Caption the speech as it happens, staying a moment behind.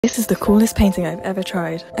This is the coolest painting I've ever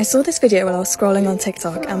tried. I saw this video while I was scrolling on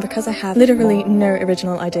TikTok, and because I have literally no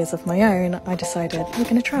original ideas of my own, I decided I'm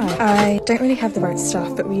gonna try. I don't really have the right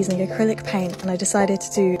stuff, but we're using acrylic paint, and I decided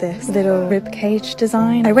to do this little rib cage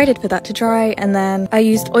design. I waited for that to dry, and then I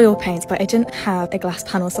used oil paints, but I didn't have a glass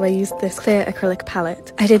panel, so I used this clear acrylic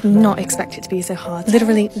palette. I did not expect it to be so hard.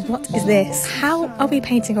 Literally, what is this? How are we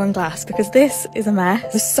painting on glass? Because this is a mess.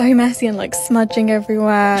 It was so messy and like smudging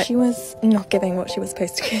everywhere. She was not giving what she was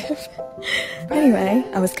supposed to give. Anyway,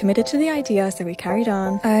 I was committed to the idea, so we carried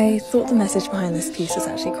on. I thought the message behind this piece was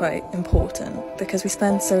actually quite important because we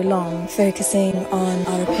spend so long focusing on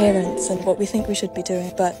our appearance and what we think we should be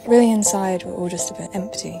doing, but really inside we're all just a bit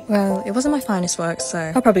empty. Well, it wasn't my finest work,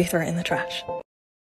 so I'll probably throw it in the trash.